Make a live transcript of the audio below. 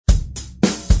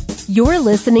You're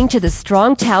listening to the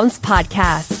Strong Towns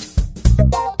Podcast.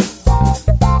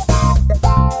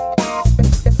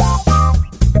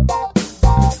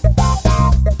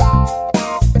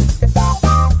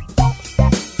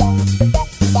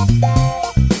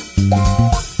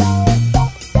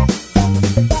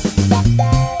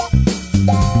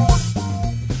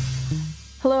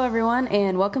 Hello, everyone,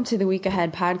 and welcome to the Week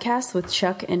Ahead podcast with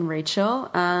Chuck and Rachel.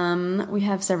 We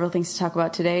have several things to talk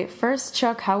about today. First,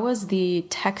 Chuck, how was the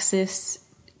Texas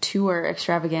tour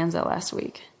extravaganza last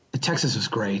week? Texas was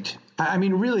great. I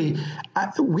mean, really,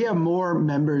 we have more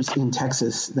members in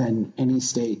Texas than any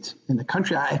state in the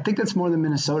country. I think that's more than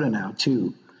Minnesota now,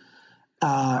 too.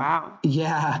 Wow.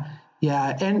 Yeah.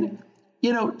 And,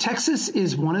 you know, Texas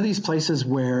is one of these places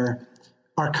where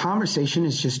our conversation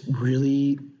is just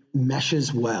really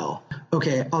meshes well.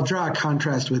 Okay, I'll draw a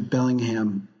contrast with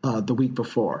Bellingham the week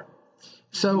before.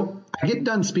 So I get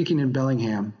done speaking in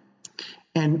Bellingham,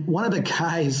 and one of the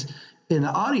guys in the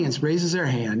audience raises their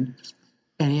hand,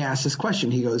 and he asks this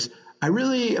question. He goes, I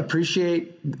really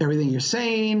appreciate everything you're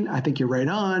saying. I think you're right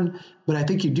on, but I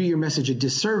think you do your message a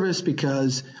disservice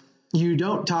because you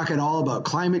don't talk at all about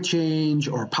climate change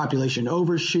or population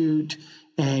overshoot,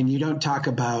 and you don't talk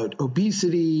about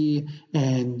obesity,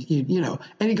 and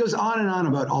and he goes on and on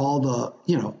about all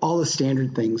the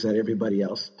standard things that everybody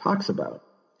else talks about.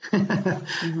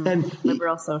 And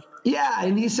liberal social. Yeah,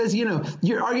 and he says,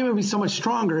 your argument would be so much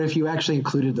stronger if you actually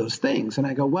included those things. And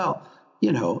I go, well,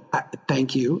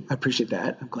 thank you. I appreciate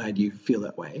that. I'm glad you feel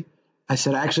that way. I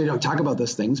said, I actually don't talk about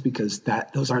those things because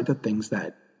those aren't the things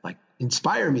that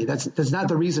inspire me. That's not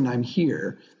the reason I'm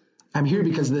here. I'm here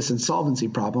because of this insolvency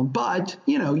problem. But,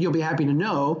 you'll be happy to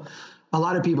know a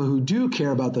lot of people who do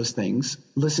care about those things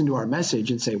listen to our message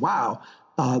and say, wow,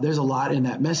 there's a lot in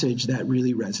that message that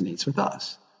really resonates with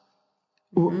us.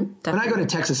 When I go to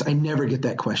Texas, I never get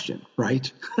that question, right?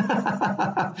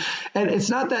 And it's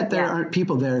not that there aren't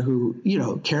people there who,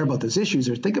 care about those issues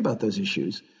or think about those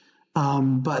issues.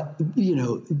 But,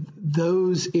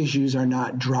 those issues are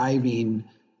not driving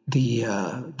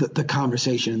the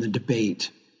conversation and the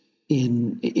debate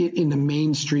in the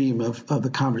mainstream of the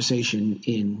conversation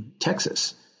in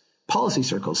Texas policy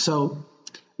circles. So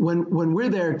when we're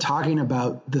there talking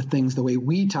about the things the way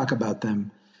we talk about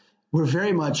them, we're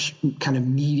very much kind of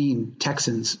meeting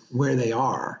Texans where they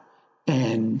are.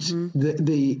 And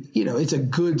it's a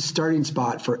good starting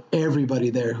spot for everybody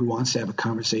there who wants to have a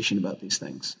conversation about these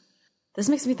things. This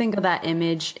makes me think of that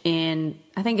image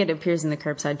I think it appears in the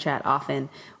Curbside chat often,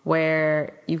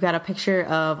 where you've got a picture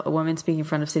of a woman speaking in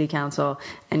front of city council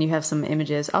and you have some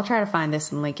images. I'll try to find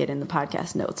this and link it in the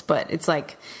podcast notes, but it's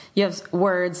like you have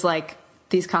words like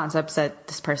these concepts that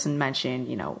this person mentioned,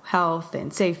 health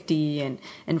and safety and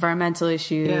environmental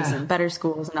issues and better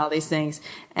schools and all these things.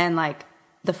 And like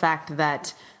the fact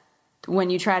that when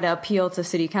you try to appeal to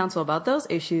city council about those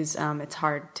issues, it's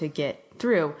hard to get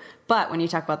through. But when you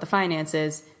talk about the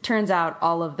finances, turns out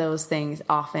all of those things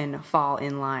often fall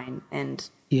in line. And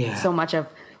so much of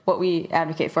what we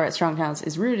advocate for at Strong Towns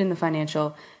is rooted in the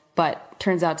financial, but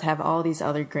turns out to have all these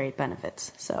other great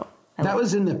benefits. So that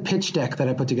was in the pitch deck that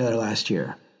I put together last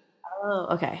year. Oh,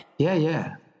 okay.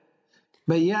 Yeah.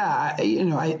 But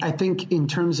I think in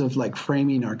terms of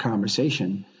framing our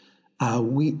conversation,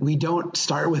 we don't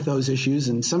start with those issues,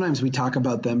 and sometimes we talk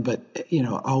about them, but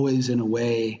always in a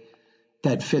way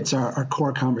that fits our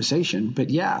core conversation.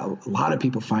 But a lot of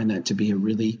people find that to be a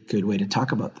really good way to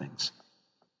talk about things.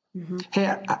 Mm-hmm. Hey,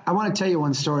 I want to tell you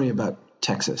one story about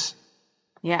Texas.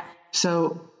 Yeah.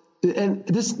 So, and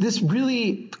this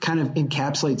really kind of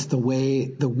encapsulates the way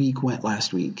the week went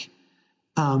last week.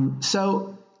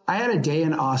 So I had a day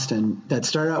in Austin that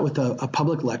started out with a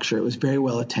public lecture. It was very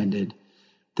well attended.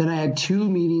 Then I had 2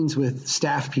 meetings with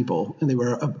staff people, and they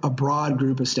were a broad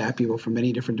group of staff people from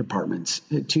many different departments,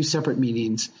 2 separate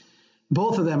meetings.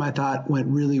 Both of them I thought went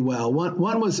really well.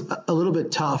 One was a little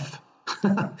bit tough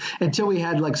until we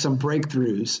had some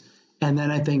breakthroughs. And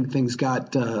then I think things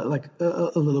got a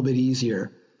little bit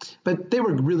easier. But they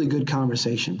were really good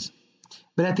conversations.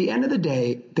 But at the end of the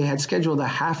day, they had scheduled a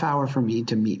half hour for me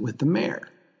to meet with the mayor.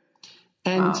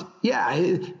 And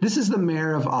this is the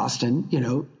mayor of Austin.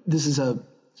 This is a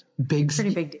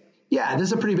pretty big deal. Yeah, this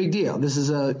is a pretty big deal. This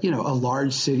is a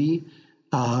large city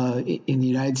in the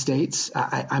United States.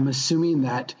 I'm assuming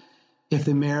that if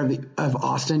the mayor of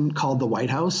Austin called the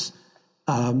White House,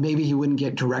 maybe he wouldn't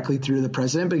get directly through to the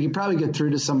president, but he'd probably get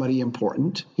through to somebody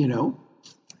important,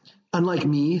 unlike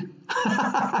me.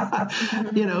 So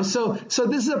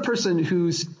this is a person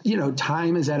whose,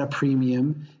 time is at a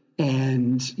premium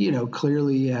and,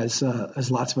 clearly has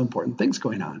lots of important things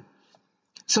going on.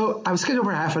 So I was scheduled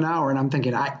for half an hour, and I'm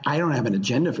thinking, I don't have an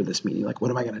agenda for this meeting. Like,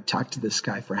 what am I going to talk to this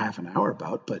guy for half an hour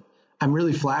about? But I'm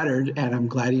really flattered, and I'm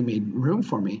glad he made room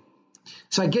for me.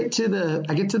 So I get to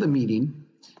the meeting,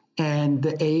 and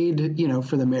the aide,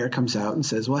 for the mayor comes out and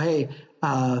says, well, hey,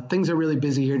 things are really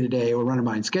busy here today. We're running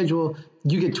behind schedule.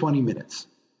 You get 20 minutes.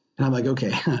 And I'm like,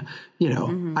 okay,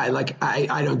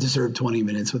 I don't deserve 20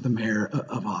 minutes with the mayor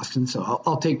of Austin. So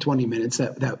I'll take 20 minutes.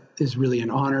 That is really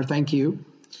an honor. Thank you.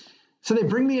 So they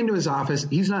bring me into his office.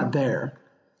 He's not there.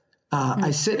 I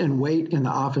sit and wait in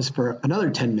the office for another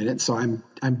 10 minutes. So I'm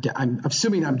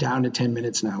assuming I'm down to 10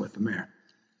 minutes now with the mayor.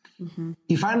 Mm-hmm.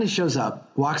 He finally shows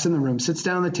up, walks in the room, sits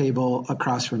down at the table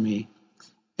across from me.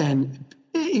 And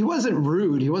he wasn't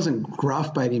rude. He wasn't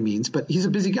gruff by any means, but he's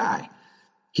a busy guy.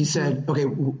 He said, okay,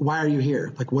 why are you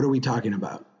here? Like, what are we talking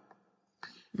about?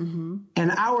 Mm-hmm.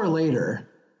 An hour later,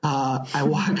 I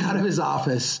walk out of his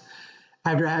office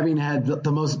after having had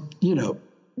the most,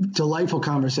 delightful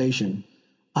conversation.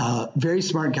 Very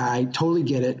smart guy, totally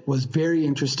get it, was very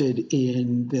interested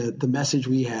in the message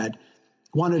we had,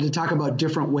 wanted to talk about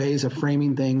different ways of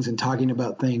framing things and talking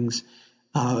about things,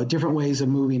 different ways of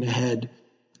moving ahead.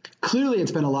 Clearly, had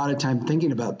spent a lot of time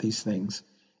thinking about these things.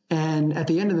 And at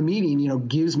the end of the meeting,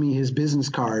 gives me his business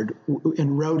card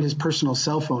and wrote his personal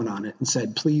cell phone on it and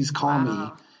said, please call me.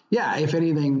 Yeah, if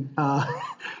anything,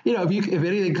 if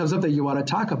anything comes up that you want to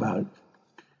talk about.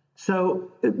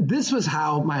 So this was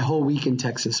how my whole week in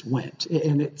Texas went.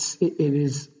 And it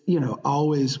is,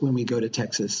 always when we go to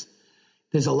Texas,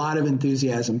 there's a lot of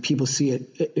enthusiasm. People see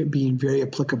it being very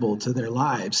applicable to their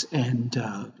lives. And,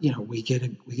 we get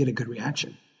a good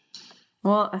reaction.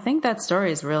 Well, I think that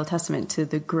story is a real testament to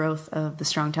the growth of the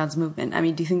Strong Towns movement. I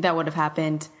mean, do you think that would have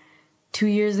happened 2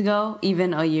 years ago,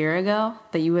 even a year ago,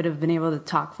 that you would have been able to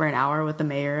talk for an hour with the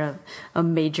mayor of a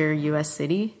major U.S.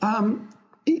 city?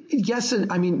 Yes.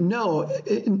 And no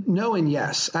and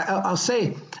yes. I'll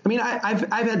say, I've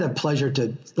had the pleasure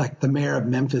to, like, the mayor of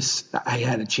Memphis, I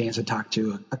had a chance to talk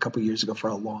to a couple of years ago for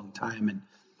a long time. And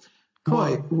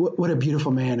boy, what a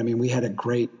beautiful man. We had a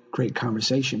great, great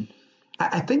conversation.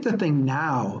 I think the thing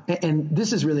now, and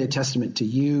this is really a testament to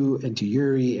you and to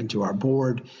Yuri and to our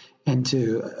board and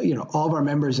to, all of our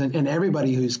members and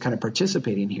everybody who's kind of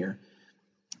participating here,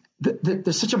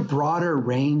 there's such a broader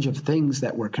range of things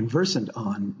that we're conversant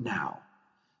on now.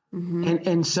 Mm-hmm.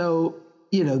 And so,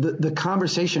 the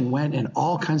conversation went in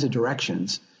all kinds of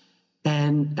directions.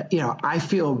 And, I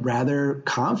feel rather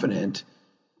confident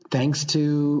thanks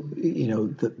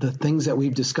to, the things that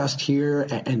we've discussed here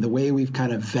and the way we've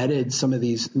kind of vetted some of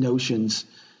these notions,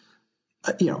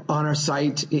 on our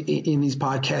site, in these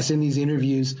podcasts, in these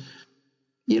interviews,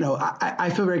 I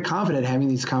feel very confident having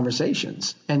these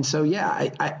conversations. And so,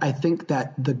 I think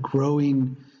that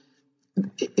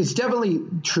it's definitely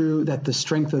true that the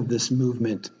strength of this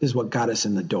movement is what got us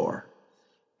in the door.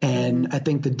 And I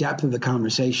think the depth of the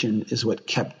conversation is what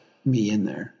kept me in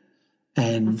there.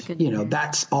 And,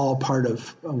 that's all part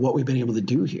of what we've been able to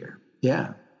do here.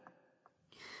 Yeah.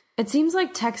 It seems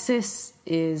like Texas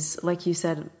is, like you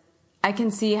said, I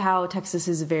can see how Texas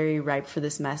is very ripe for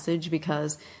this message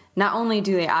because not only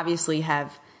do they obviously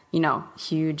have,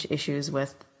 huge issues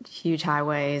with huge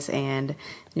highways and,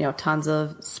 tons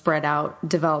of spread out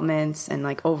developments and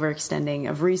like overextending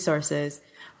of resources,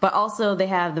 but also they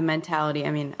have the mentality.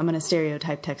 I'm going to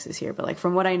stereotype Texas here, but like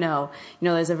from what I know,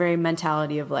 there's a very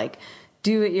mentality of like,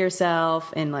 do it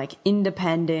yourself and like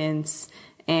independence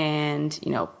and,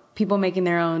 people making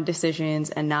their own decisions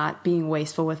and not being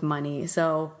wasteful with money.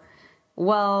 So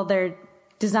while their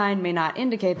design may not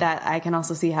indicate that, I can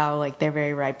also see how like they're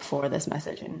very ripe for this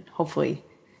message and hopefully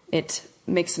it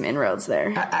makes some inroads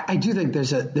there. I do think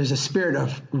there's a spirit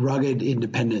of rugged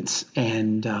independence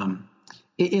and,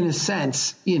 in a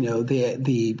sense,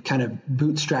 the kind of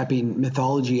bootstrapping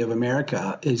mythology of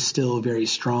America is still very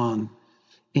strong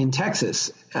in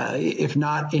Texas, if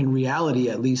not in reality,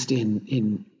 at least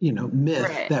in myth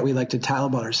right. that we like to tell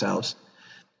about ourselves.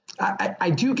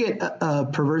 I do get a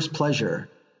perverse pleasure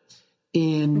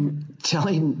in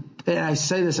telling, and I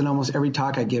say this in almost every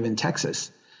talk I give in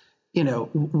Texas,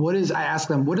 I ask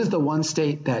them, what is the one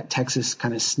state that Texas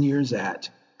kind of sneers at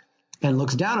and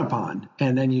looks down upon?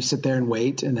 And then you sit there and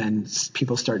wait, and then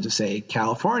people start to say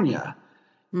California.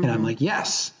 Mm-hmm. And I'm like,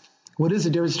 yes. What is the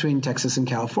difference between Texas and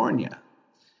California?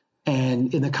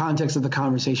 And in the context of the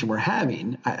conversation we're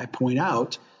having, I point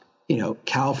out,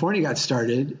 California got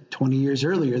started 20 years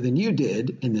earlier than you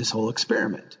did in this whole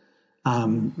experiment.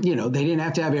 They didn't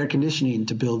have to have air conditioning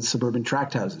to build suburban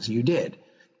tract houses. You did.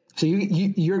 So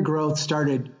your growth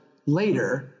started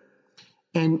later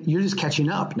and you're just catching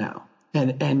up now.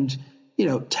 And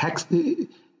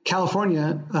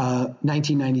California,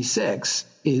 1996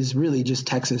 is really just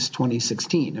Texas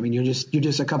 2016. I mean, you're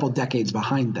just a couple decades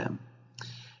behind them.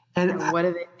 And what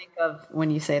do they think of when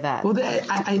you say that? Well,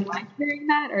 I like hearing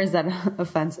that, or is that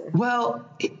offensive? Well,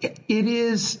 it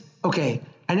is okay.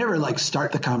 I never like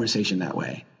start the conversation that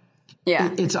way.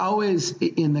 Yeah, it's always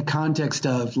in the context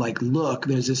of like, look,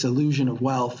 there's this illusion of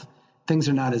wealth. Things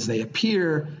are not as they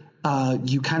appear.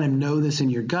 You kind of know this in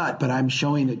your gut, but I'm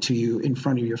showing it to you in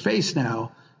front of your face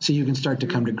now, so you can start to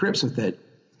come to grips with it.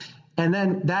 And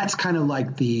then that's kind of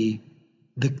like the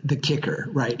kicker,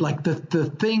 right? Like the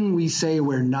thing we say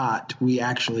we're not, we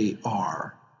actually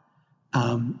are.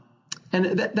 And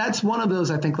that's one of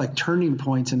those, I think, like turning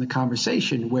points in the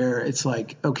conversation where it's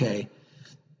like, okay,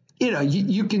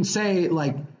 you can say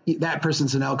like that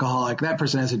person's an alcoholic, that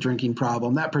person has a drinking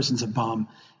problem, that person's a bum.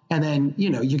 And then,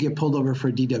 you get pulled over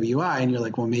for DWI and you're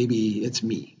like, well, maybe it's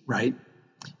me, right?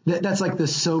 That's like the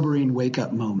sobering wake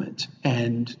up moment.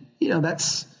 And,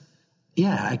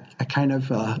 I kind of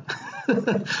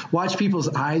watch people's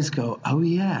eyes go, oh,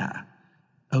 yeah,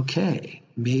 okay,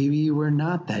 maybe we're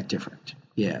not that different.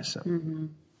 Yeah. So. Mm-hmm.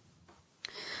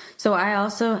 So I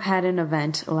also had an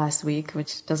event last week,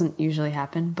 which doesn't usually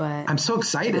happen, but I'm so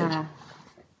excited.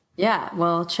 Yeah.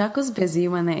 Well, Chuck was busy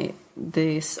when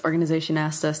this organization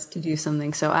asked us to do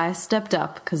something. So I stepped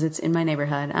up because it's in my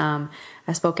neighborhood.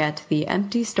 I spoke at the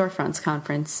Empty Storefronts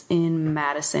Conference in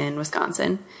Madison,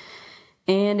 Wisconsin.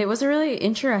 And it was a really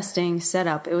interesting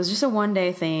setup. It was just a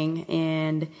one-day thing,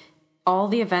 and all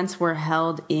the events were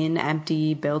held in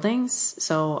empty buildings.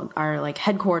 So our like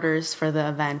headquarters for the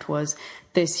event was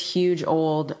this huge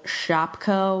old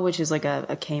Shopko, which is like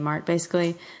a Kmart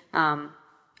basically, out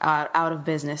of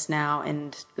business now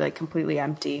and like completely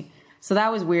empty. So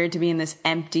that was weird to be in this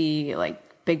empty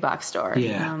like big box store.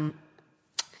 Yeah.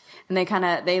 And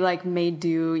they like made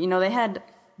do, they had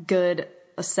good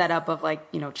setup of like,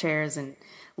 chairs and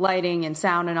lighting and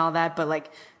sound and all that, but like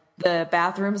the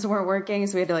bathrooms weren't working,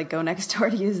 so we had to like go next door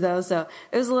to use those. So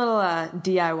it was a little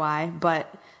DIY,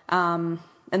 but and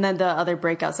then the other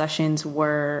breakout sessions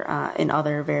were in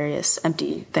other various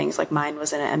empty things. Like mine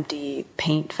was in an empty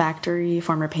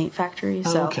former paint factory.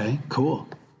 So okay, cool.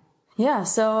 Yeah,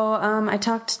 so I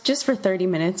talked just for 30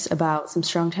 minutes about some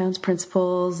Strong Towns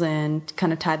principles and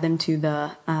kind of tied them to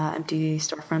the empty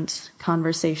storefronts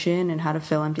conversation and how to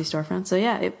fill empty storefronts. So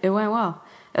yeah, it went well.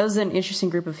 It was an interesting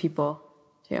group of people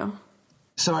too.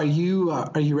 So are you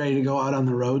ready to go out on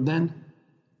the road then?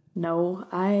 No,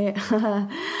 I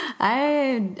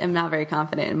am not very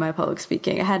confident in my public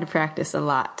speaking. I had to practice a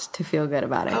lot to feel good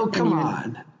about it. Oh, come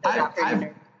on.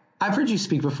 I've heard you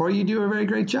speak before. You do a very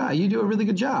great job. You do a really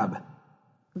good job.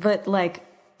 But like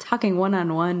talking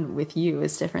one-on-one with you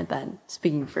is different than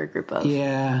speaking for a group of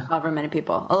however many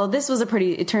people. Although this was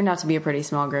it turned out to be a pretty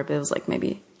small group. It was like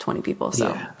maybe 20 people.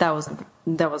 So that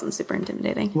wasn't super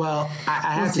intimidating. Well,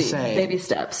 I have to say, baby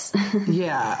steps.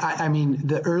 Yeah. I mean,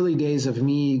 the early days of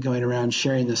me going around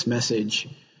sharing this message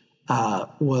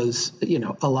was,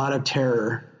 a lot of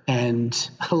terror and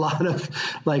a lot of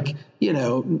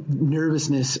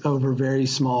nervousness over very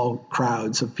small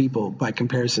crowds of people by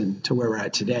comparison to where we're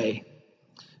at today.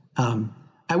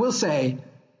 I will say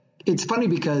it's funny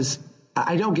because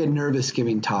I don't get nervous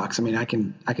giving talks. I mean, I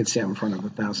can stand in front of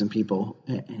 1,000 people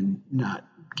and not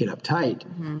get uptight.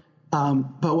 Mm-hmm.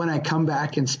 But when I come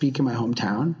back and speak in my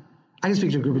hometown, I can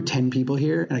speak to a group of 10 people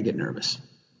here and I get nervous.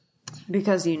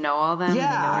 Because you know all them,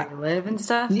 yeah. And you know where you live and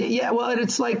stuff? Yeah, well, and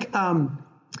it's like,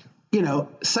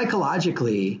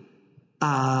 psychologically,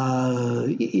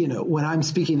 when I'm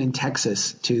speaking in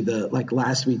Texas to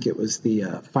last week, it was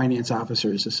the Finance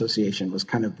Officers Association was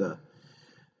kind of the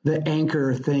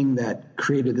anchor thing that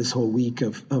created this whole week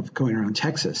of going around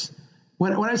Texas.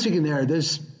 When I'm speaking there,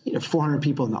 there's 400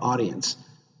 people in the audience.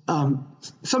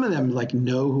 Some of them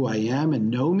know who I am and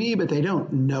know me, but they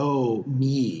don't know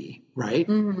me, right?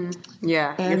 Mm-hmm.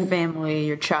 Yeah, and your family,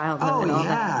 your childhood. Oh, and all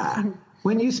yeah. That.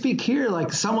 When you speak here,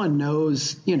 someone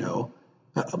knows,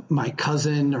 my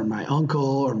cousin or my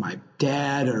uncle or my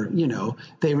dad, or,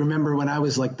 they remember when I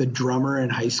was the drummer in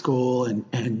high school and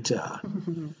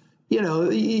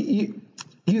you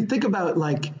think about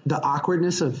the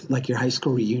awkwardness of your high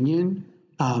school reunion,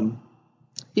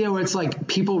 where it's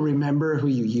people remember who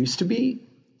you used to be,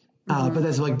 but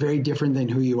that's very different than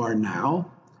who you are now.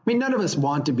 I mean, none of us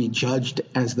want to be judged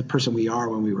as the person we are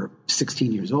when we were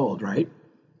 16 years old, right?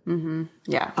 Mm-hmm.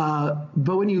 Yeah.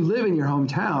 But when you live in your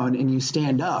hometown and you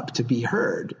stand up to be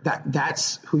heard,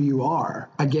 that's who you are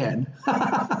again.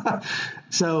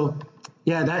 So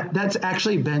yeah, that's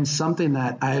actually been something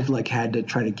that I've had to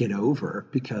try to get over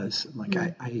because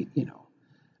I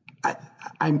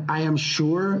am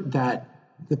sure that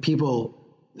the people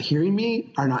hearing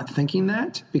me are not thinking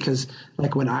that, because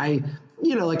like when like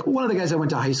one of the guys I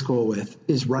went to high school with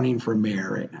is running for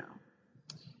mayor right now.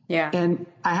 Yeah. And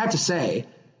I have to say,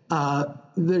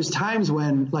 there's times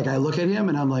when like I look at him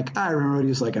and I'm like, I remember what he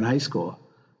was like in high school.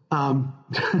 One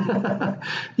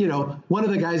of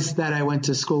the guys that I went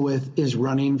to school with is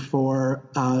running for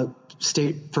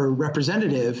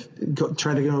representative,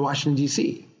 trying to go to Washington,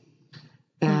 D.C.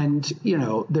 And,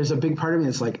 there's a big part of me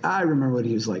that's like, I remember what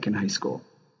he was like in high school.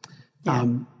 Yeah.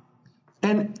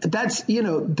 And that's,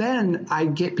 then I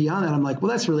get beyond that. I'm like,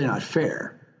 well, that's really not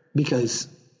fair, because,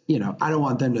 I don't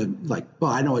want them to like,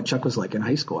 well, I know what Chuck was like in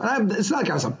high school. And it's not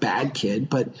like I was a bad kid,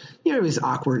 but, it was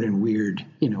awkward and weird,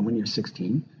 when you're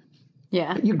 16.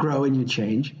 Yeah. You grow and you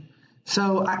change.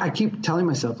 So I keep telling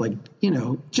myself, like,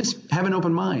 just have an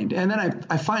open mind. And then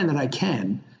I find that I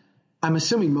can. I'm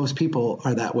assuming most people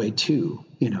are that way too.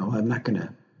 I'm not going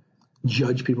to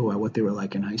judge people by what they were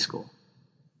like in high school.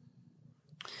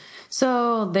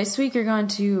 So this week you're going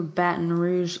to Baton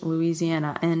Rouge,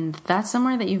 Louisiana, and that's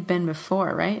somewhere that you've been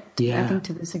before, right? Yeah. I think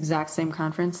to this exact same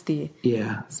conference, the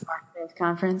Smart Growth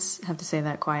Conference. I have to say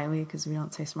that quietly because we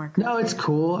don't say Smart Growth. No, it's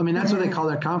cool. I mean, that's what they call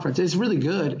their conference. It's really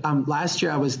good. Last year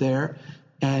I was there,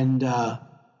 and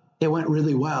it went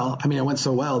really well. I mean, it went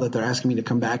so well that they're asking me to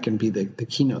come back and be the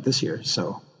keynote this year.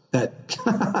 So that.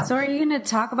 So are you going to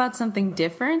talk about something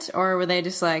different, or were they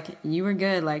just like, you were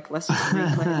good, like, let's just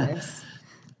replay this?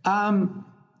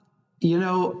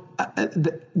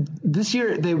 This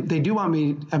year they do want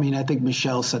me. I mean, I think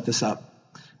Michelle set this up.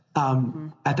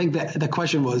 I think that the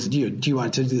question was, do you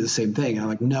want to do the same thing? And I'm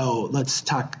like, no, let's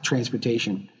talk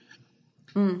transportation.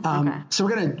 Okay. So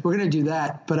we're gonna do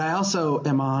that. But I also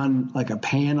am on like a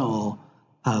panel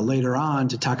later on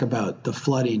to talk about the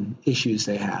flooding issues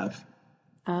they have.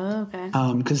 Oh, okay.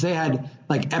 Because they had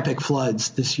like epic floods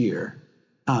this year.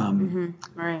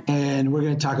 Right. And we're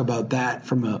going to talk about that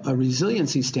from a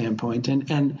resiliency standpoint.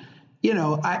 And I'm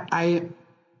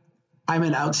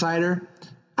an outsider.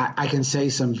 I can say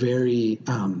some very,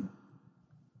 I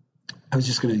was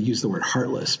just going to use the word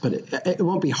heartless, but it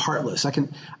won't be heartless. I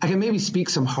can maybe speak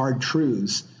some hard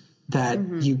truths that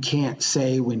you can't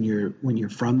say when you're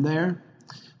from there.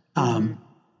 But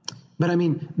I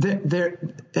mean,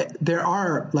 there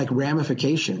are like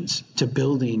ramifications to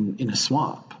building in a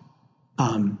swamp.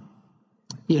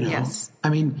 Yes. I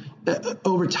mean,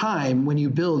 over time, when you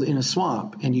build in a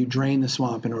swamp and you drain the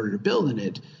swamp in order to build in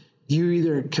it, you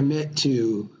either commit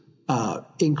to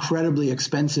incredibly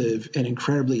expensive and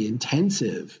incredibly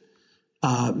intensive,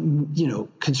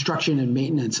 construction and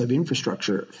maintenance of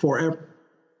infrastructure forever,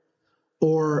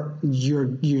 or you're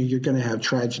going to have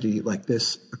tragedy like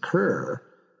this occur.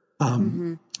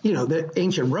 The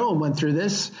ancient Rome went through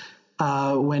this.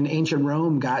 When ancient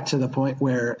Rome got to the point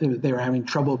where they were having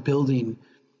trouble building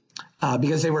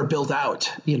because they were built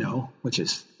out, which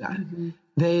is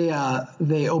they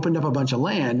opened up a bunch of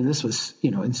land, and this was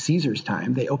in Caesar's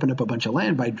time. They opened up a bunch of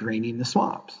land by draining the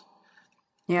swamps.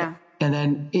 Yeah, and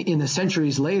then in the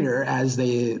centuries later, as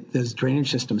those drainage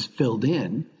systems filled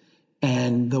in,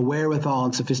 and the wherewithal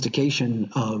and sophistication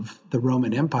of the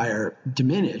Roman Empire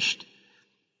diminished,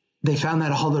 they found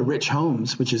that all the rich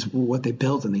homes, which is what they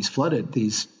built in these flooded,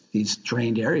 these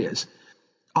drained areas,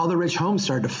 all the rich homes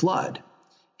started to flood,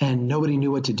 and nobody knew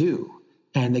what to do.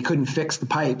 And they couldn't fix the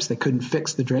pipes. They couldn't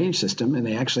fix the drainage system. And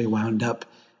they actually wound up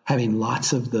having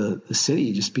lots of the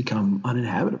city just become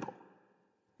uninhabitable.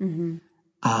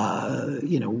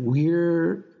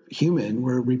 We're human.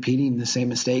 We're repeating the same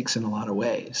mistakes in a lot of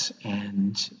ways.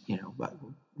 And,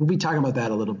 we'll be talking about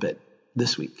that a little bit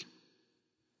this week.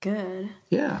 Good.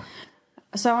 Yeah.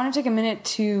 So I want to take a minute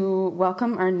to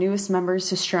welcome our newest members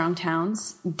to Strong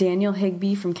Towns: Daniel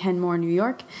Higby from Kenmore, New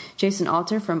York, Jason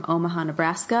Alter from Omaha,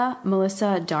 Nebraska,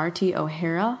 Melissa Darty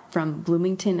O'Hara from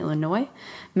Bloomington, Illinois,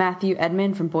 Matthew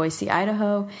Edmond from Boise,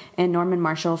 Idaho, and Norman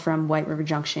Marshall from White River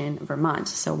Junction, Vermont.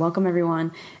 So welcome,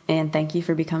 everyone, and thank you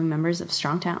for becoming members of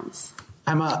Strong Towns.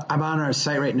 I'm on our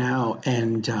site right now,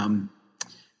 and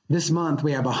this month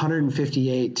we have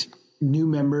 158 new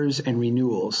members and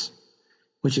renewals,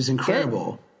 which is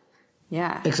incredible. Good.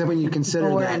 Yeah. Except when you consider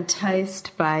People were that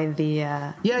enticed by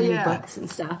the new books and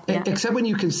stuff. Yeah. Except when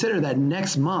you consider that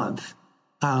next month,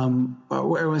 I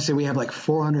want to say we have like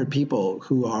 400 people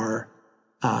who are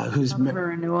whose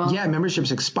renewal. Yeah, memberships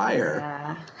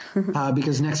expire. Yeah.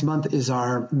 Because next month is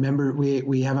our member.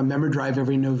 We have a member drive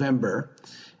every November,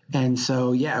 and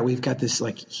so we've got this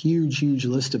like huge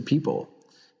list of people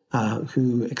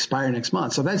who expire next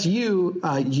month. So that's you.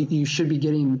 You should be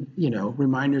getting,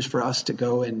 reminders for us to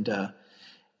go and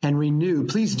renew.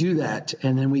 Please do that.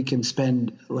 And then we can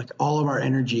spend like all of our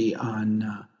energy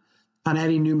on on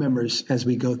adding new members as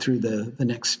we go through the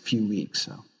next few weeks.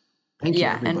 So thank you,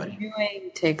 everybody. And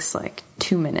viewing takes like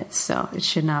 2 minutes, so it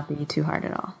should not be too hard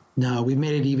at all. No, we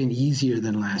made it even easier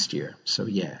than last year. So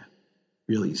yeah,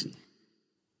 real easy.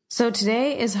 So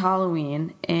today is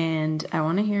Halloween, and I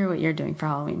want to hear what you're doing for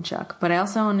Halloween, Chuck. But I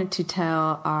also wanted to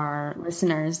tell our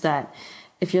listeners that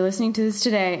if you're listening to this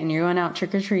today and you're going out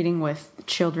trick-or-treating with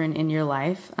children in your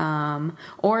life,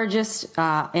 or just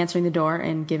answering the door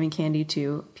and giving candy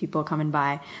to people coming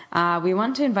by, we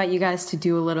want to invite you guys to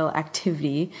do a little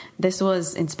activity. This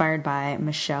was inspired by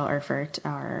Michelle Erfurt,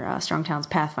 our Strong Towns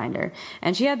Pathfinder.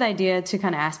 And she had the idea to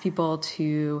kind of ask people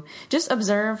to just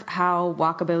observe how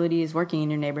walkability is working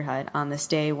in your neighborhood on this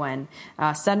day when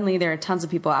suddenly there are tons of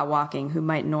people out walking who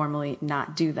might normally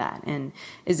not do that. And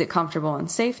is it comfortable and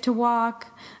safe to walk?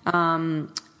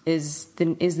 Is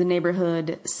the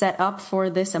neighborhood set up for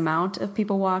this amount of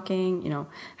people walking? You know,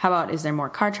 how about, is there more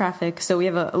car traffic? So we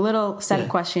have a little set of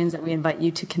questions that we invite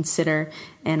you to consider,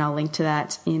 and I'll link to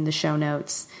that in the show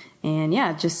notes. And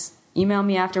yeah, just email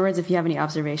me afterwards if you have any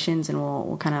observations, and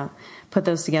we'll kind of put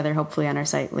those together hopefully on our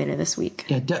site later this week.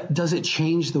 Yeah, does it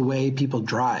change the way people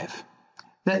drive?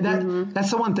 That's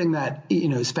the one thing that, you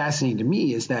know, is fascinating to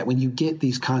me, is that when you get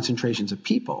these concentrations of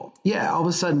people, all of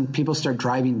a sudden people start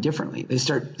driving differently. They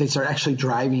start actually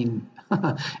driving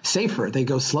safer. They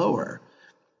go slower.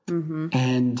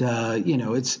 And, you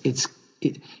know, it's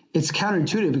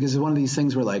counterintuitive, because it's one of these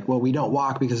things where, like, well, we don't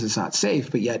walk because it's not safe.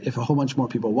 But yet if a whole bunch more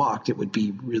people walked, it would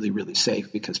be really, really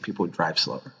safe because people would drive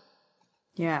slower.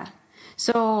 Yeah.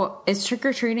 So is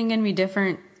trick-or-treating going to be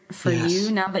different for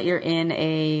you now that you're in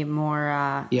a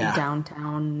more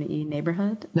downtown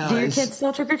neighborhood? No, do your kids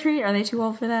still trick-or-treat? Are they too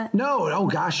old for that? No. Oh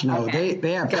gosh, no. Okay.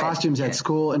 They have costumes at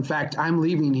school. In fact, I'm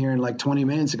leaving here in like 20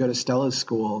 minutes to go to Stella's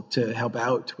school to help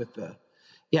out with the.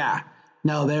 Yeah.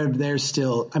 No, they're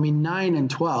still. I mean, 9 and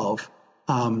 12.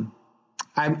 I'm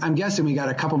guessing we got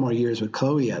a couple more years with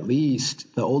Chloe, at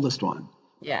least the oldest one.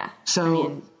 Yeah. So. I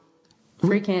mean,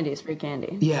 free candy is free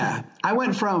candy. Yeah. I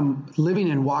went from living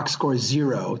in walk score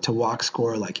 0 to walk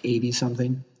score like 80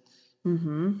 something.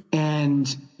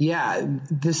 And yeah,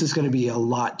 this is going to be a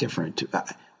lot different.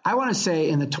 I want to say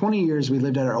in the 20 years we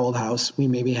lived at our old house, we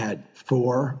maybe had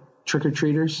 4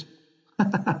 trick-or-treaters.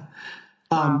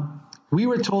 We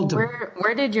were told to.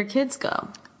 Where did your kids go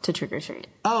to trick-or-treat?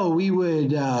 Oh, we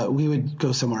would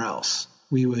go somewhere else.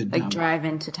 We would drive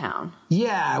into town.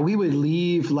 Yeah. We would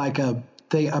leave like a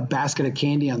basket of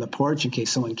candy on the porch in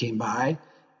case someone came by.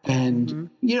 And,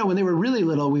 you know, when they were really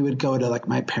little, we would go to like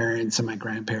my parents and my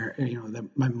grandparents, you know,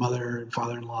 my mother and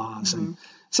father-in-laws and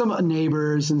some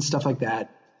neighbors and stuff like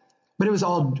that. But it was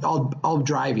all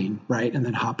driving, right? And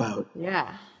then hop out.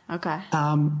 Yeah. Okay.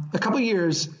 A couple of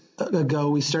years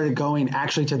ago, we started going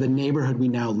actually to the neighborhood we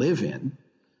now live in.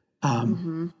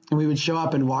 And we would show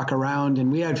up and walk around, and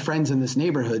we had friends in this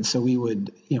neighborhood. So we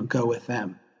would, you know, go with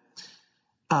them.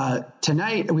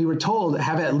 Tonight, we were told to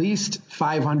have at least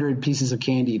 500 pieces of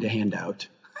candy to hand out.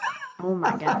 Oh,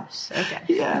 my gosh. Okay.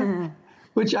 Yeah,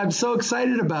 which I'm so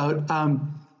excited about.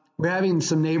 We're having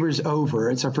some neighbors over.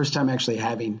 It's our first time actually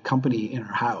having company in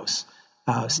our house.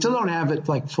 Still don't have it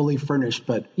like fully furnished,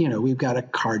 but, you know, we've got a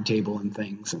card table and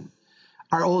things. And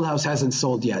our old house hasn't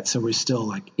sold yet, so we're still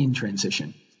like in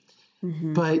transition.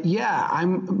 But yeah,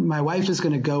 my wife is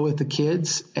going to go with the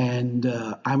kids, and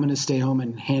I'm going to stay home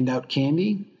and hand out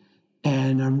candy.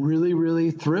 And I'm really,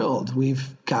 really thrilled. We've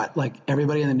got like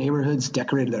everybody in the neighborhoods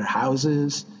decorated their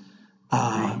houses.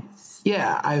 Nice.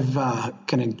 Yeah, I've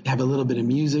going to have a little bit of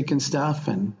music and stuff,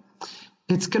 and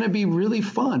it's going to be really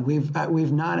fun.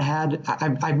 We've not had.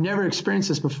 I've never experienced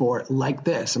this before like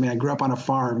this. I mean, I grew up on a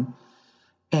farm.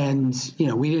 And, you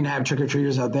know, we didn't have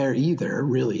trick-or-treaters out there either,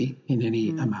 really, in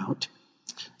any amount.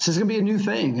 So it's going to be a new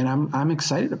thing, and I'm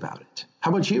excited about it.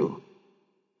 How about you?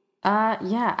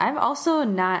 Yeah, I've also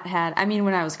not had, I mean,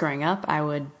 when I was growing up, I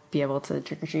would be able to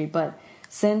trick-or-treat, but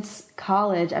since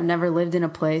college, I've never lived in a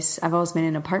place. I've always been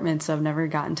in apartments, so I've never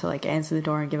gotten to, like, answer the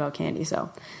door and give out candy.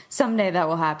 So someday that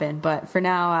will happen. But for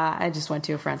now, I just went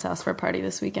to a friend's house for a party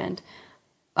this weekend.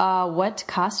 What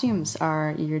costumes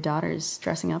are your daughters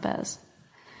dressing up as?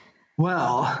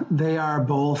 Well, they are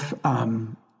both,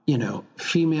 you know,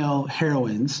 female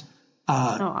heroines.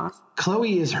 Awesome.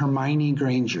 Chloe is Hermione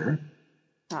Granger.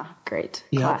 Oh, great.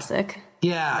 Yep. Classic.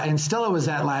 Yeah, and Stella was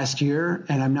that last year,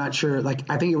 and I'm not sure, like,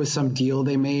 I think it was some deal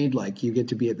they made, like, you get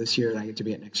to be it this year, and I get to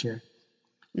be it next year.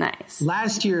 Nice.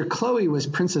 Last year, Chloe was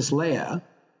Princess Leia,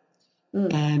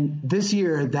 and this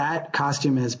year, that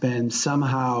costume has been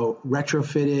somehow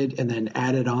retrofitted and then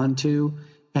added on to,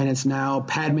 and it's now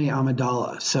Padme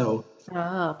Amidala. So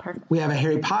Oh, perfect. We have a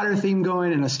Harry Potter theme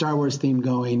going and a Star Wars theme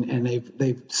going, and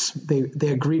they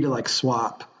agreed to like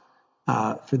swap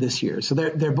for this year. So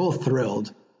they're both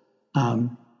thrilled.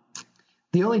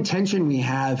 The only tension we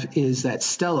have is that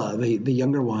Stella, the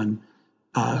younger one,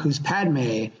 who's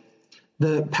Padme,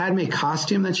 the Padme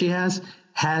costume that she has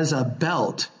a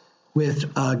belt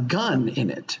with a gun in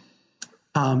it.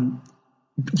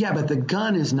 Yeah, but the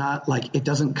gun is not like, it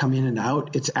doesn't come in and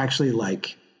out. It's actually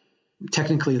like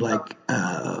technically like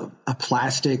a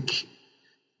plastic,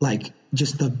 like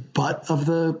just the butt of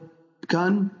the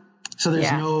gun. So there's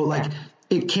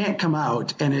it can't come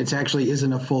out, and it actually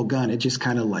isn't a full gun. It just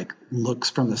kind of like looks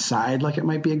from the side like it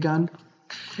might be a gun.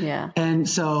 Yeah. And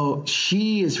so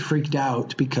she is freaked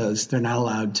out because they're not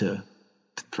allowed to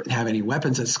have any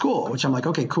weapons at school, which I'm like,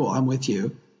 okay, cool. I'm with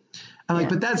you. I'm like,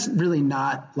 but that's really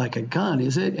not like a gun,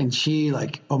 is it? And she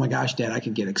like, oh my gosh, Dad, I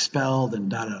could get expelled and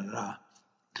da, da, da, da.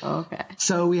 Okay.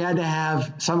 So we had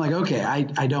to so I'm like, okay,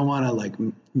 I don't want to like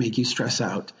make you stress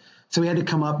out. So we had to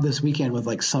come up this weekend with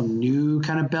like some new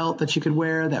kind of belt that you could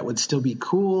wear that would still be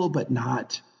cool, but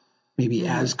not maybe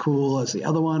as cool as the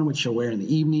other one, which you'll wear in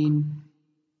the evening.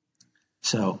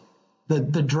 So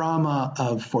the drama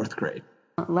of fourth grade.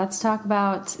 Let's talk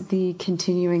about the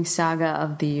continuing saga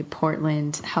of the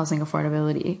Portland housing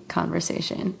affordability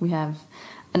conversation. We have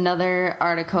another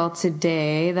article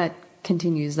today that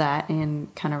continues that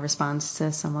and kind of responds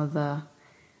to some of the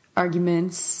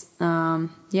arguments. Tell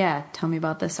me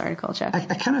about this article, Jeff.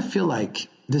 I kind of feel like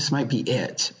this might be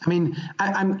it. I mean,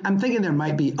 I'm thinking there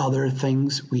might be other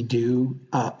things we do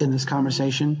in this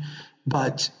conversation,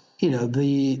 but you know,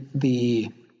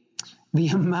 the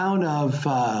amount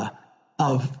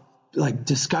of like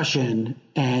discussion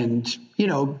and, you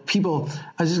know, people,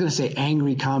 I was just going to say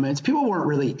angry comments. People weren't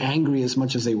really angry as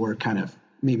much as they were kind of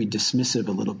maybe dismissive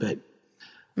a little bit.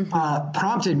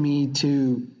 Prompted me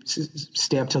to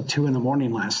stay up till 2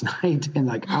 a.m. last night and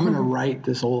like, I'm going to write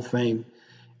this whole thing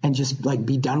and just like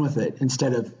be done with it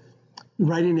instead of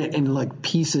writing it in like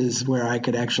pieces where I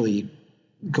could actually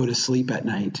go to sleep at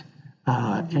night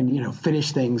and, you know,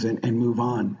 finish things and move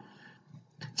on.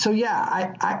 So,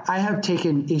 yeah, I have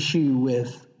taken issue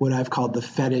with what I've called the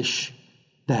fetish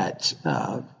that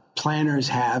planners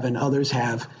have and others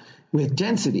have with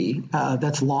density.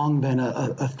 That's long been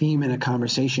a theme in a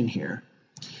conversation here.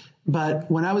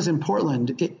 But when I was in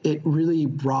Portland, it really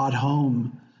brought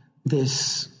home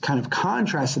this kind of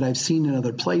contrast that I've seen in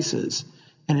other places.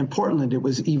 And in Portland, it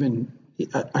was even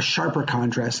a sharper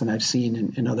contrast than I've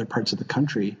seen in other parts of the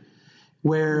country,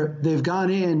 where they've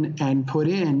gone in and put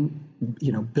in,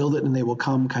 you know, build it and they will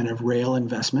come kind of rail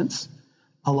investments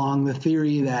along the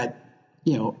theory that,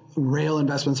 you know, rail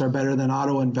investments are better than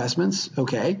auto investments.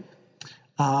 Okay.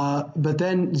 But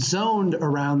then zoned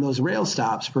around those rail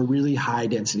stops for really high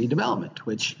density development,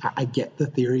 which I get the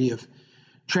theory of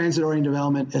transit-oriented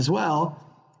development as well.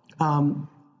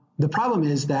 The problem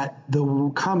is that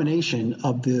the combination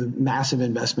of the massive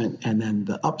investment and then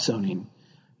the upzoning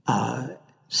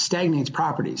stagnates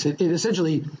properties. It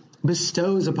essentially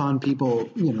bestows upon people,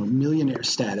 you know, millionaire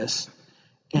status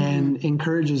and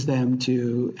encourages them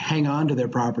to hang on to their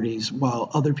properties while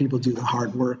other people do the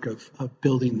hard work of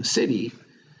building the city.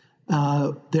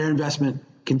 Their investment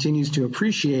continues to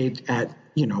appreciate at,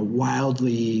 you know,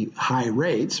 wildly high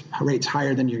rates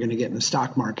higher than you're going to get in the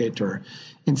stock market or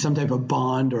in some type of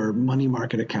bond or money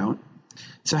market account.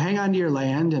 So hang on to your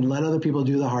land and let other people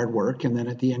do the hard work. And then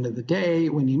at the end of the day,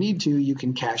 when you need to, you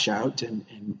can cash out and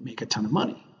make a ton of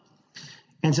money.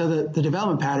 And so the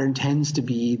development pattern tends to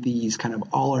be these kind of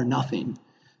all or nothing,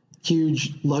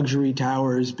 huge luxury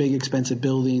towers, big expensive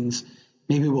buildings.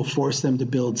 Maybe we'll force them to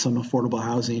build some affordable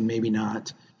housing, maybe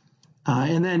not.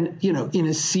 And then, you know, in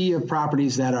a sea of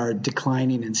properties that are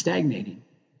declining and stagnating.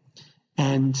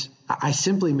 And I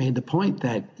simply made the point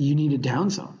that you need a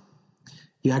downzone.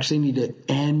 You actually need to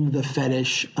end the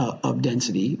fetish of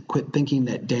density, quit thinking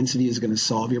that density is going to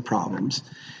solve your problems,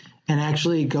 and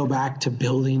actually go back to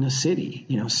building a city.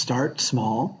 You know, start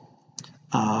small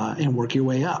and work your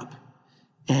way up.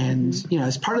 And, you know,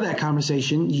 as part of that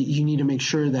conversation, you need to make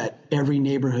sure that every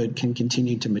neighborhood can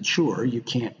continue to mature. You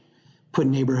can't put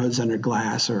neighborhoods under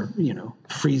glass or, you know,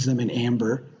 freeze them in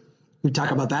amber. We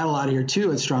talk about that a lot here,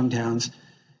 too, at Strong Towns.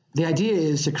 The idea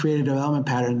is to create a development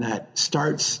pattern that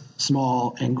starts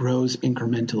small and grows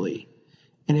incrementally.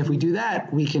 And if we do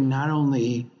that, we can not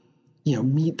only, you know,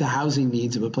 meet the housing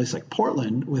needs of a place like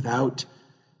Portland without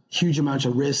huge amounts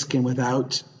of risk and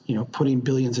without, you know, putting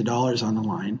billions of dollars on the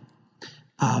line,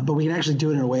 but we can actually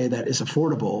do it in a way that is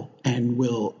affordable and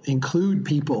will include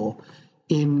people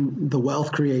in the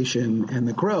wealth creation and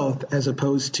the growth as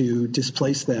opposed to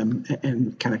displace them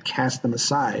and kind of cast them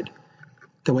aside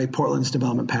the way Portland's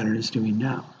development pattern is doing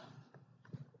now.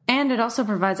 And it also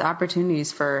provides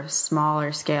opportunities for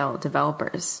smaller scale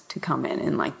developers to come in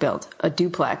and like build a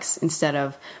duplex instead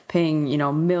of paying,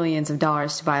 millions of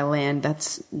dollars to buy land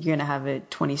that's you're going to have a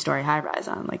 20-story high rise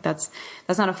on. Like that's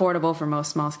not affordable for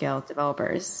most small scale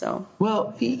developers. So,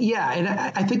 well, yeah. And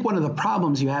I think one of the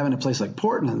problems you have in a place like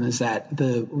Portland is that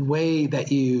the way that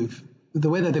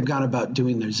they've gone about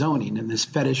doing their zoning and this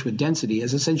fetish with density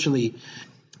is essentially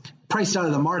priced out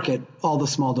of the market all the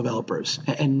small developers,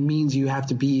 and means you have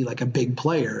to be like a big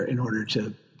player in order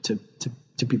to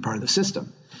be part of the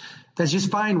system. That's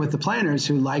just fine with the planners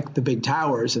who like the big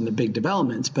towers and the big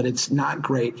developments, but it's not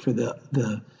great for the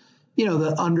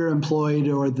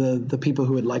underemployed or the people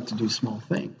who would like to do small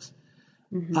things.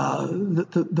 Mm-hmm.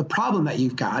 The problem that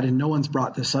you've got, and no one's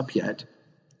brought this up yet,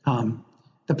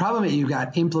 the problem that you've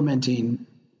got implementing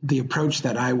the approach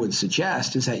that I would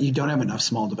suggest is that you don't have enough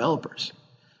small developers.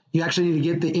 You actually need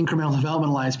to get the Incremental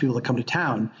Development Alliance people to come to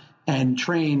town and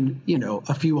train,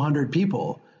 a few hundred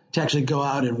people to actually go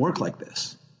out and work like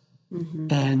this. Mm-hmm.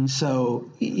 And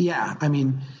so, yeah, I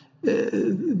mean,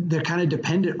 they're kind of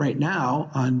dependent right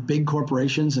now on big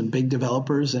corporations and big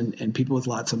developers and people with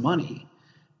lots of money.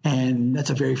 And that's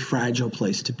a very fragile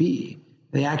place to be.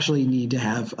 They actually need to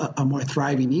have a more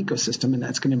thriving ecosystem, and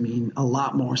that's going to mean a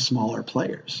lot more smaller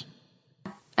players.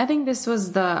 I think this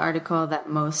was the article that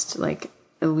most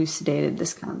elucidated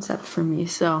this concept for me.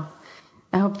 So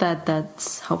I hope that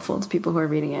that's helpful to people who are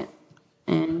reading it.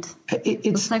 And it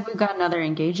looks like we've got another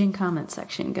engaging comment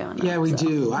section going on. Yeah, we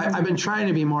do. I've been trying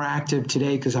to be more active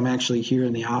today because I'm actually here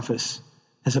in the office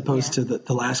as opposed to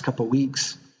the last couple of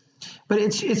weeks. But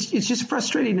it's just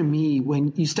frustrating to me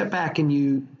when you step back and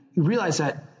you realize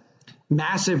that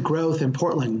massive growth in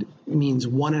Portland means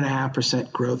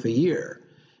 1.5% growth a year.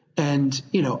 And,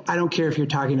 I don't care if you're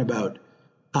talking about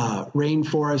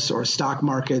rainforests or stock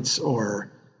markets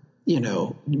or,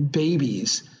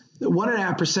 babies.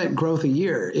 1.5% growth a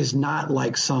year is not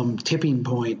like some tipping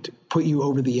point, put you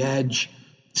over the edge,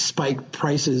 spike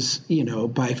prices,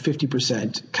 by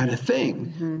 50% kind of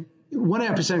thing.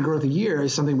 1.5% growth a year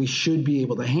is something we should be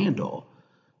able to handle,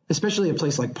 especially a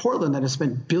place like Portland that has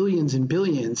spent billions and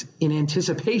billions in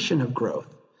anticipation of growth.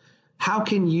 How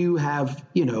can you have,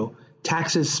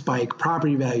 taxes spike,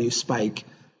 property values spike,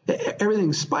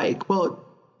 everything spike? Well,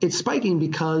 it's spiking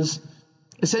because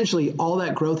essentially all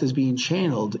that growth is being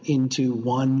channeled into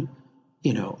one,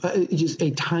 just a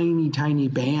tiny, tiny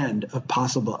band of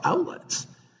possible outlets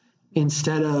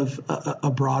instead of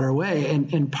a broader way.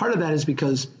 And part of that is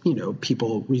because,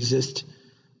 people resist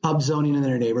upzoning in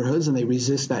their neighborhoods and they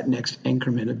resist that next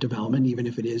increment of development, even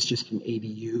if it is just an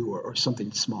ADU or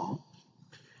something small.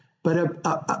 But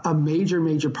a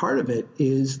major part of it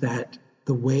is that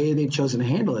the way they've chosen to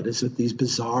handle it is with these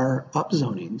bizarre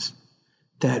upzonings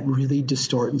that really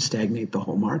distort and stagnate the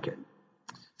whole market.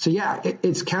 So yeah,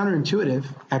 it's counterintuitive,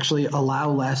 actually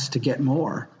allow less to get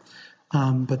more.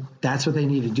 But that's what they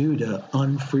need to do to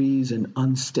unfreeze and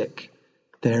unstick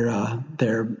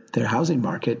their housing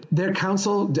market. Their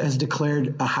council has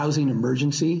declared a housing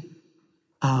emergency.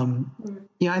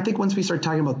 I think once we start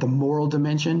talking about the moral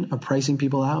dimension of pricing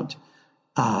people out,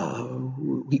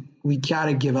 we got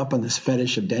to give up on this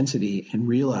fetish of density and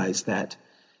realize that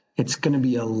it's going to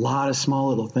be a lot of small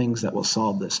little things that will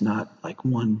solve this, not like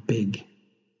one big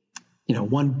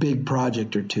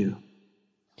project or two.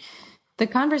 The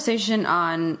conversation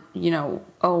on,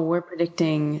 we're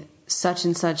predicting such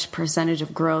and such percentage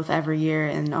of growth every year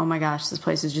and oh my gosh, this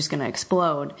place is just going to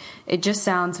explode. It just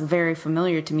sounds very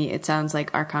familiar to me. It sounds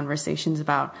like our conversations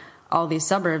about all these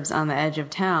suburbs on the edge of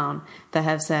town that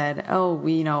have said,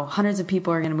 hundreds of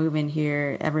people are going to move in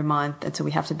here every month. And so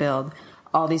we have to build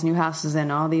all these new houses and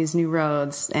all these new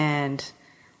roads. And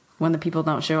when the people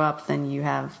don't show up, then you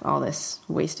have all this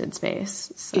wasted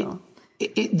space. So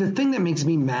the thing that makes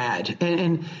me mad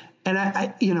and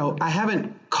I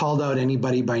haven't called out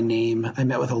anybody by name. I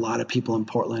met with a lot of people in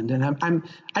Portland, and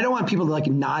I don't want people to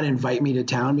not invite me to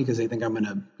town because they think I'm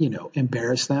going to,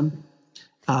 embarrass them.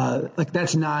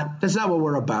 That's not what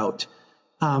we're about.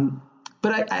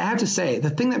 But I have to say, the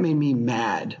thing that made me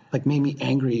mad, made me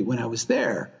angry when I was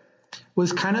there,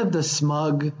 was kind of the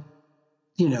smug,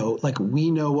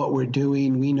 we know what we're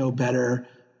doing, we know better,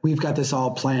 we've got this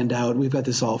all planned out, we've got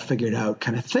this all figured out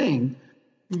kind of thing.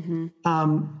 Mm-hmm.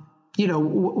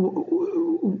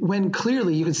 When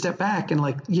clearly you can step back and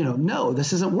no,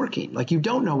 this isn't working. You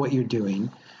don't know what you're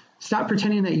doing. Stop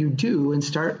pretending that you do and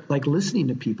start listening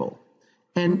to people.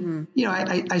 And,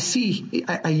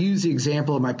 I use the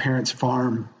example of my parents'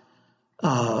 farm,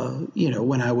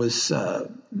 when I was,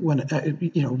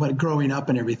 when growing up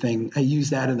and everything, I use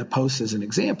that in the post as an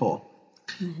example.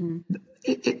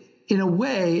 In a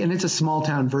way, and it's a small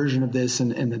town version of this,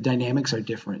 and the dynamics are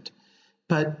different,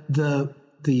 but the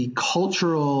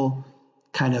cultural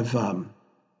kind of,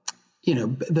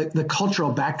 the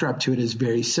cultural backdrop to it is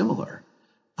very similar.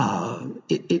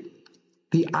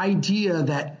 The idea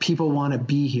that people want to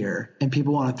be here and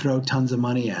people want to throw tons of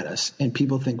money at us and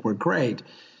people think we're great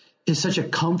is such a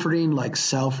comforting, like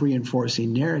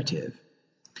self-reinforcing narrative.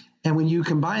 And when you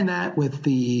combine that with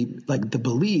the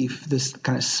belief, this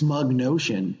kind of smug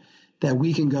notion that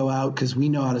we can go out because we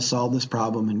know how to solve this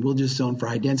problem and we'll just zone for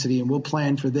high density and we'll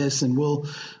plan for this and we'll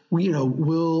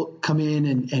come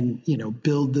in and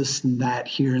build this and that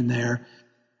here and there.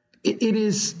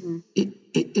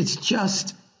 It's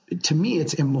just, to me,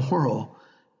 it's immoral,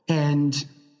 and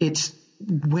it's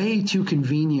way too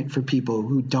convenient for people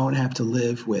who don't have to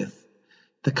live with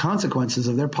the consequences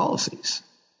of their policies.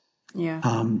 Yeah.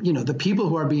 The people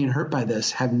who are being hurt by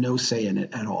this have no say in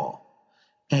it at all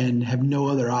and have no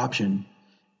other option.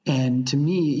 And to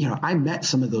me, I met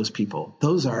some of those people.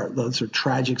 Those are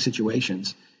tragic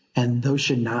situations, and those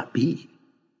should not be.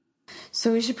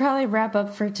 So we should probably wrap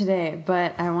up for today,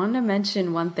 but I wanted to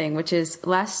mention one thing, which is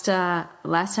last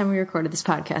time we recorded this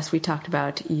podcast, we talked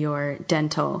about your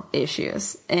dental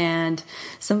issues, and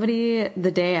somebody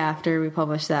the day after we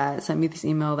published that sent me this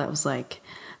email that was like,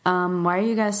 why are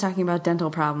you guys talking about dental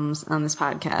problems on this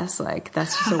podcast? Like,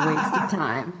 that's just a waste of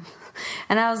time.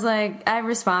 And I was like, I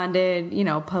responded,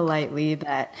 politely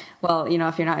that, well,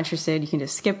 if you're not interested, you can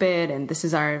just skip it. And this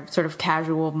is our sort of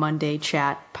casual Monday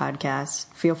chat podcast.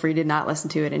 Feel free to not listen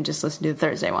to it and just listen to the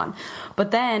Thursday one.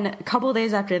 But then a couple of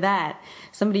days after that,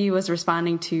 somebody was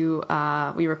responding to,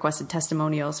 we requested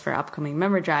testimonials for upcoming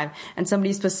member drive. And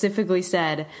somebody specifically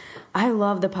said, I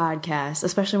love the podcast,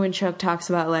 especially when Chuck talks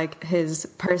about like his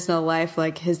personal life,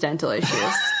 like his dental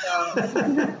issues.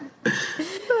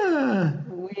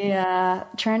 We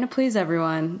trying to please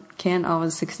everyone can't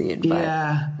always succeed, but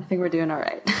I think we're doing all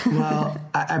right. Well,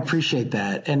 I appreciate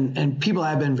that, and people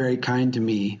have been very kind to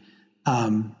me.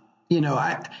 I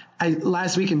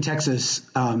last week in Texas,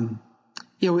 I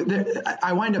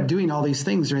wind up doing all these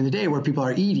things during the day where people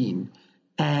are eating,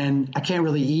 and I can't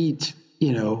really eat.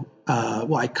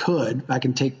 I could. I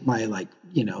can take my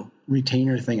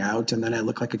retainer thing out, and then I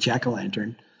look like a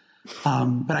jack-o'-lantern.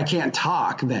 But I can't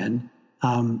talk then.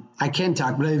 I can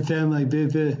talk, but I sound like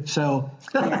this. So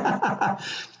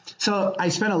I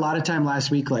spent a lot of time last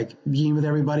week, being with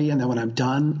everybody. And then when I'm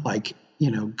done,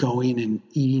 going and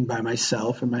eating by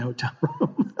myself in my hotel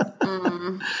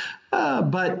room.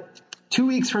 But 2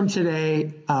 weeks from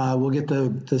today, we'll get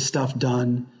the stuff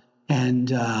done. And,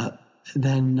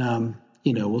 then,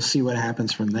 we'll see what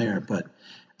happens from there. But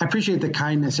I appreciate the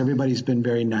kindness. Everybody's been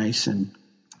very nice. And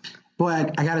boy,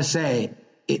 I gotta say,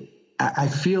 I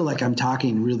feel like I'm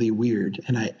talking really weird,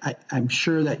 and I'm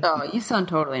sure that... Oh, you sound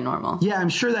totally normal. Yeah, I'm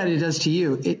sure that it does to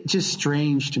you. It's just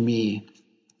strange to me.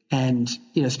 And,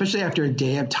 especially after a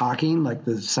day of talking, like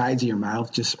the sides of your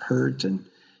mouth just hurt and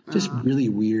just really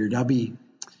weird. I'll be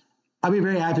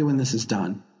very happy when this is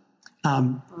done.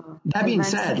 That being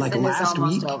said, last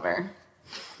week... Over.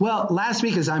 Well, last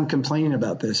week as I'm complaining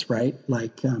about this, right?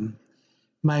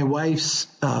 My wife's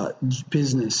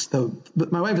business,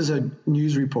 but my wife is a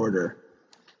news reporter.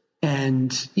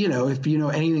 And, if you know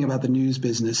anything about the news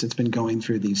business, it's been going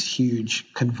through these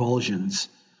huge convulsions,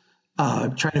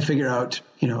 trying to figure out,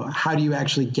 how do you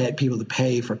actually get people to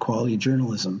pay for quality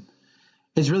journalism?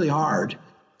 It's really hard.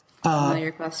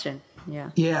 Familiar question.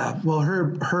 Yeah. Yeah. Well,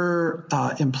 her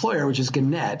employer, which is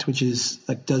Gannett, which is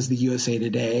does the USA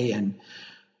Today and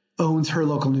owns her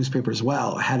local newspaper as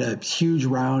well, had a huge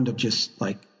round of just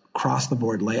across the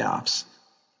board layoffs,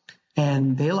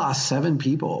 and they lost 7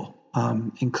 people,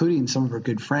 including some of her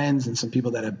good friends and some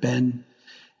people that have been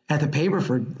at the paper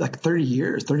for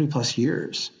 30 plus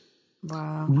years.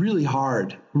 Wow. Really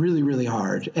hard, really, really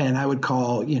hard. And I would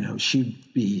call,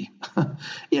 she'd be,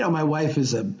 my wife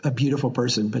is a beautiful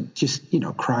person, but just,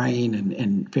 crying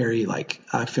and very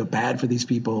I feel bad for these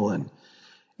people. And,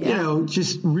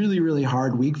 just really, really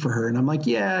hard week for her. And I'm like,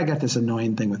 I got this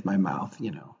annoying thing with my mouth,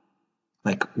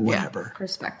 whatever. Yeah,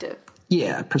 perspective.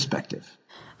 Yeah, perspective.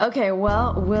 Okay,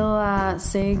 well, we'll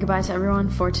say goodbye to everyone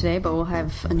for today, but we'll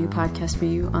have a new podcast for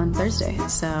you on Thursday.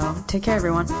 So take care,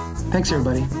 everyone. Thanks,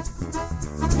 everybody.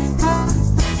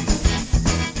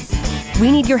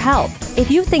 We need your help. If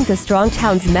you think the Strong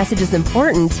Towns message is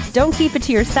important, don't keep it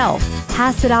to yourself.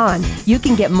 Pass it on. You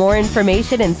can get more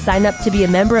information and sign up to be a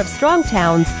member of Strong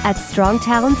Towns at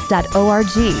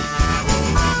strongtowns.org.